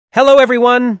Hello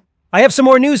everyone! I have some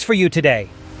more news for you today.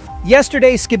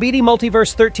 Yesterday, Skibidi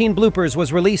Multiverse 13 bloopers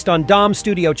was released on Dom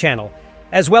Studio channel,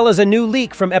 as well as a new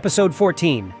leak from episode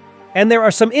 14. And there are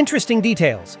some interesting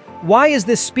details. Why is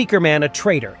this Speakerman a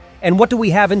traitor? And what do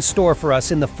we have in store for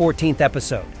us in the 14th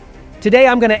episode? Today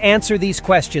I'm going to answer these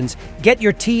questions. Get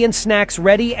your tea and snacks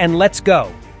ready and let's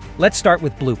go. Let's start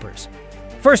with bloopers.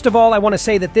 First of all, I want to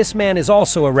say that this man is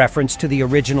also a reference to the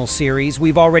original series.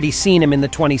 We've already seen him in the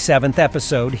 27th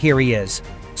episode. Here he is.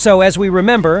 So, as we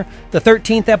remember, the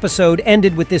 13th episode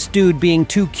ended with this dude being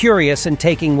too curious and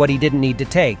taking what he didn't need to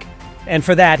take. And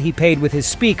for that, he paid with his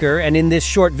speaker, and in this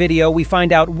short video, we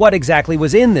find out what exactly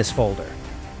was in this folder.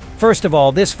 First of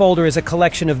all, this folder is a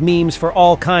collection of memes for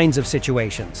all kinds of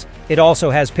situations. It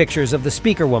also has pictures of the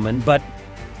speaker woman, but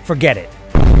forget it.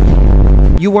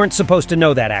 You weren't supposed to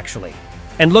know that, actually.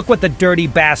 And look what the dirty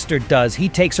bastard does. He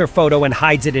takes her photo and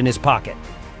hides it in his pocket.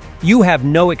 You have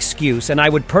no excuse, and I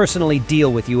would personally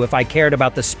deal with you if I cared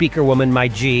about the speaker woman, my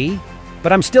G.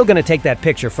 But I'm still gonna take that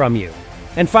picture from you.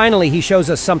 And finally, he shows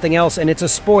us something else, and it's a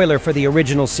spoiler for the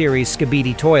original series,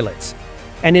 Skibidi Toilets.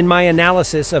 And in my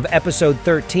analysis of episode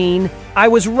 13, I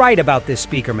was right about this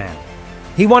Speakerman.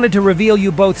 He wanted to reveal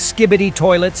you both Skibidi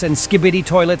Toilets and Skibidi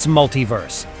Toilets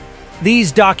Multiverse.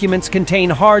 These documents contain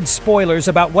hard spoilers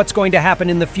about what's going to happen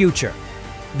in the future.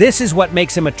 This is what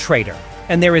makes him a traitor,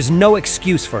 and there is no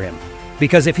excuse for him,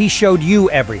 because if he showed you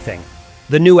everything,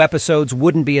 the new episodes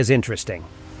wouldn't be as interesting.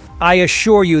 I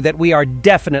assure you that we are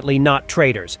definitely not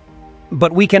traitors,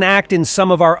 but we can act in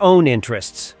some of our own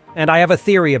interests, and I have a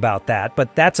theory about that,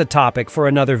 but that's a topic for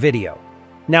another video.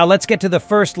 Now let's get to the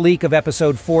first leak of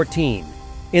episode 14.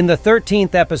 In the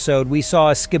 13th episode, we saw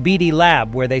a Skibidi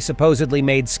lab where they supposedly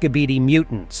made Skibidi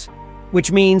mutants, which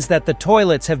means that the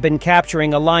toilets have been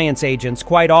capturing Alliance agents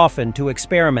quite often to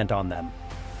experiment on them.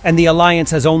 And the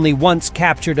Alliance has only once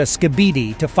captured a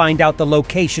Skibidi to find out the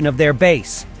location of their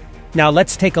base. Now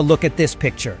let's take a look at this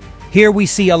picture. Here we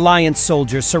see Alliance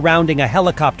soldiers surrounding a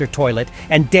helicopter toilet,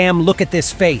 and damn, look at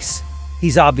this face.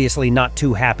 He's obviously not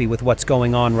too happy with what's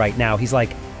going on right now. He's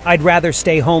like, I'd rather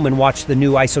stay home and watch the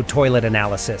new Isotoilet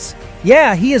analysis.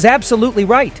 Yeah, he is absolutely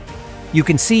right. You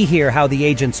can see here how the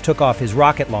agents took off his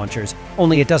rocket launchers,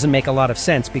 only it doesn't make a lot of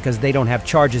sense because they don't have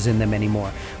charges in them anymore,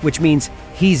 which means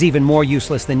he's even more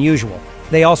useless than usual.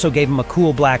 They also gave him a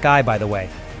cool black eye, by the way.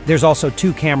 There's also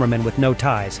two cameramen with no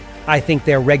ties. I think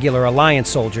they're regular Alliance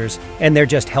soldiers, and they're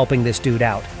just helping this dude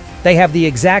out. They have the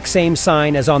exact same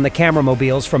sign as on the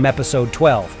cameramobiles from episode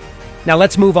 12. Now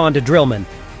let's move on to Drillman.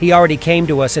 He already came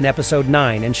to us in episode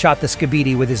 9 and shot the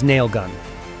Skibidi with his nail gun.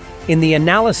 In the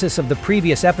analysis of the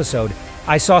previous episode,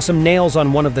 I saw some nails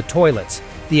on one of the toilets,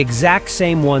 the exact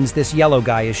same ones this yellow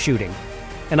guy is shooting,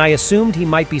 and I assumed he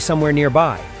might be somewhere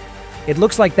nearby. It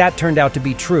looks like that turned out to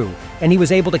be true, and he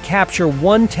was able to capture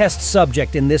one test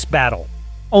subject in this battle.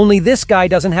 Only this guy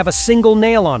doesn't have a single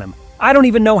nail on him. I don't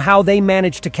even know how they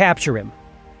managed to capture him.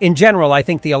 In general, I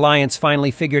think the Alliance finally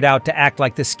figured out to act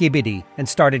like the Skibidi and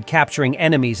started capturing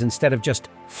enemies instead of just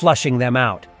flushing them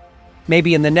out.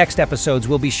 Maybe in the next episodes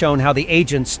we'll be shown how the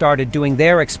agents started doing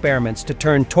their experiments to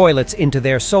turn toilets into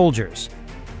their soldiers.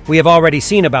 We have already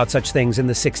seen about such things in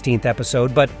the 16th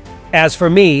episode, but as for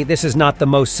me, this is not the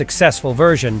most successful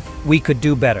version. We could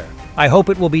do better. I hope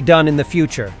it will be done in the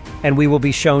future, and we will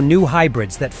be shown new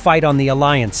hybrids that fight on the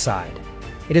Alliance side.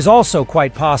 It is also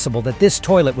quite possible that this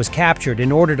toilet was captured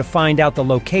in order to find out the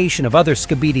location of other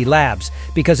Skibidi labs,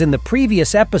 because in the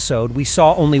previous episode we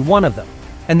saw only one of them,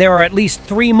 and there are at least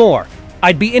 3 more.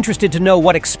 I'd be interested to know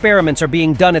what experiments are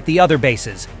being done at the other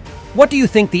bases. What do you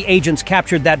think the agents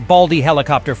captured that Baldy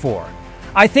helicopter for?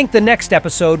 I think the next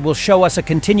episode will show us a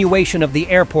continuation of the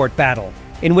airport battle,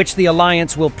 in which the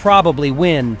Alliance will probably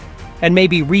win, and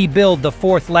maybe rebuild the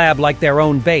 4th lab like their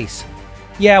own base.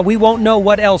 Yeah, we won't know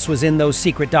what else was in those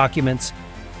secret documents,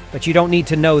 but you don't need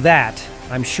to know that,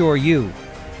 I'm sure you.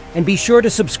 And be sure to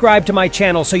subscribe to my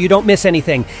channel so you don't miss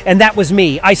anything. And that was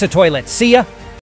me, Isotoilet. See ya!